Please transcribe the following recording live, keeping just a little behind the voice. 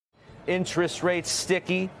interest rates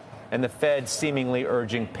sticky, and the Fed seemingly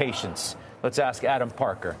urging patience. Let's ask Adam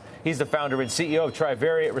Parker. He's the founder and CEO of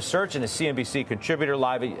Trivariate Research and a CNBC contributor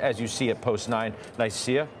live, as you see, at Post 9. Nice to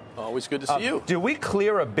see you. Always good to see you. Did we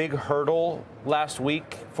clear a big hurdle last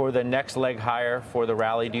week for the next leg higher for the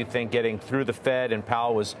rally? Do you think getting through the Fed and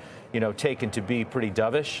Powell was, taken to be pretty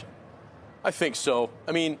dovish? I think so.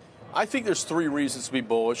 I mean, I think there's three reasons to be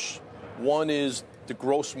bullish. One is the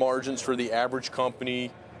gross margins for the average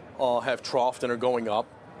company have troughed and are going up.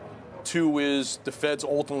 Two is the Fed's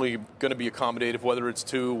ultimately going to be accommodative, whether it's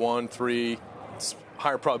 2, 1, 3. It's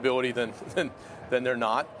higher probability than they're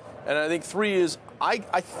not. And I think three is I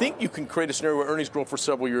think you can create a scenario where earnings grow for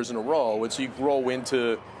several years in a row, and so you grow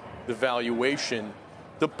into the valuation.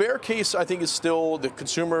 The bear case, I think, is still the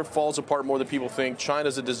consumer falls apart more than people think.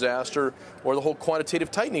 China's a disaster, or the whole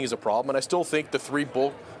quantitative tightening is a problem. And I still think the 3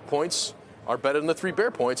 bull points are better than the 3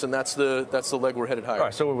 bear points, and that's the leg we're headed higher. All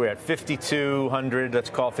right, so we're at 5,200.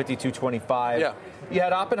 Let's call it 5,225. Yeah. You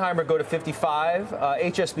had Oppenheimer go to 55,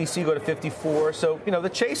 HSBC go to 54. So the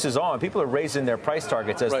chase is on. People are raising their price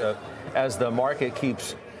targets as the market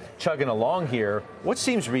keeps chugging along here. What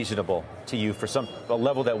seems reasonable to you for a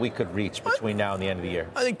level that we could reach between now and the end of the year?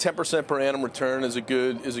 I think 10% per annum return is a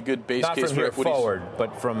good base Not case from for here equities. forward,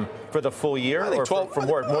 but for the full year, or from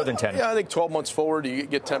more than 10? Yeah, I think 12 months forward, you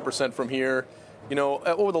get 10% from here.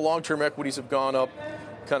 Over the long term, equities have gone up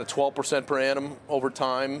kind of 12% per annum over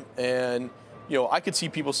time, and I could see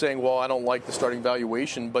people saying, well, I don't like the starting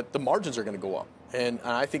valuation, but the margins are going to go up. And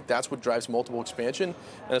I think that's what drives multiple expansion.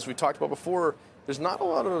 And as we talked about before, there's not a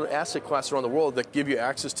lot of asset classes around the world that give you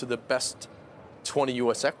access to the best 20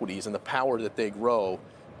 U.S. equities and the power that they grow.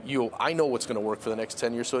 I know what's going to work for the next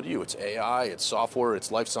 10 years, so do you. It's AI, it's software, it's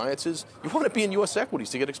life sciences. You want to be in U.S.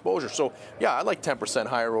 equities to get exposure. So, yeah, I like 10%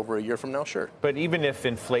 higher over a year from now, sure. But even if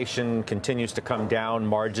inflation continues to come down,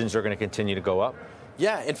 margins are going to continue to go up?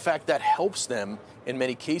 Yeah, in fact, that helps them in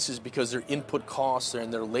many cases because their input costs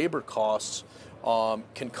and their labor costs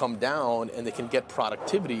can come down, and they can get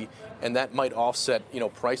productivity, and that might offset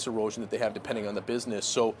price erosion that they have depending on the business.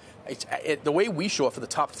 So the way we show up for the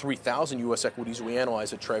top 3,000 U.S. equities we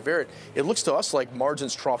analyze at Trivariate, it looks to us like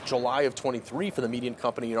margins troughed July of 23 for the median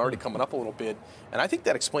company and already coming up a little bit. And I think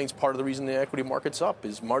that explains part of the reason the equity market's up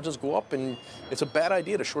is margins go up, and it's a bad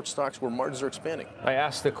idea to short stocks where margins are expanding. I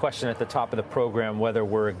asked the question at the top of the program whether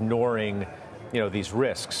we're ignoring these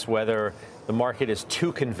risks, whether the market is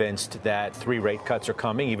too convinced that 3 rate cuts are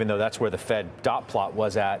coming, even though that's where the Fed dot plot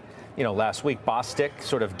was at, last week. Bostic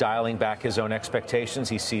sort of dialing back his own expectations.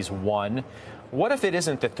 He sees 1. What if it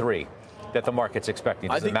isn't the 3 that the market's expecting?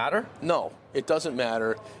 Does it matter? No, it doesn't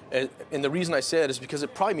matter. And the reason I say it is because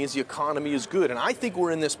it probably means the economy is good. And I think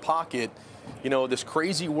we're in this pocket, this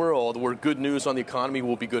crazy world where good news on the economy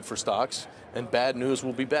will be good for stocks and bad news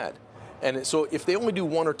will be bad. And so if they only do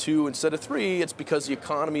 1 or 2 instead of 3, it's because the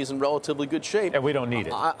economy is in relatively good shape. And we don't need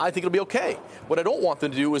it. I think it'll be okay. What I don't want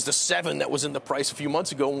them to do is the 7 that was in the price a few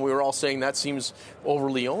months ago when we were all saying that seems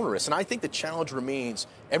overly onerous. And I think the challenge remains,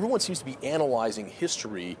 everyone seems to be analyzing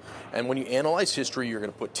history. And when you analyze history, you're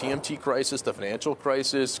going to put TMT crisis, the financial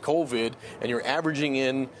crisis, COVID, and you're averaging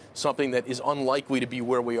in something that is unlikely to be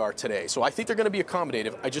where we are today. So I think they're going to be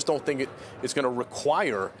accommodative. I just don't think it's going to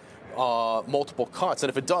require multiple cuts. And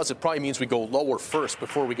if it does, it probably means we go lower first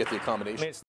before we get the accommodation.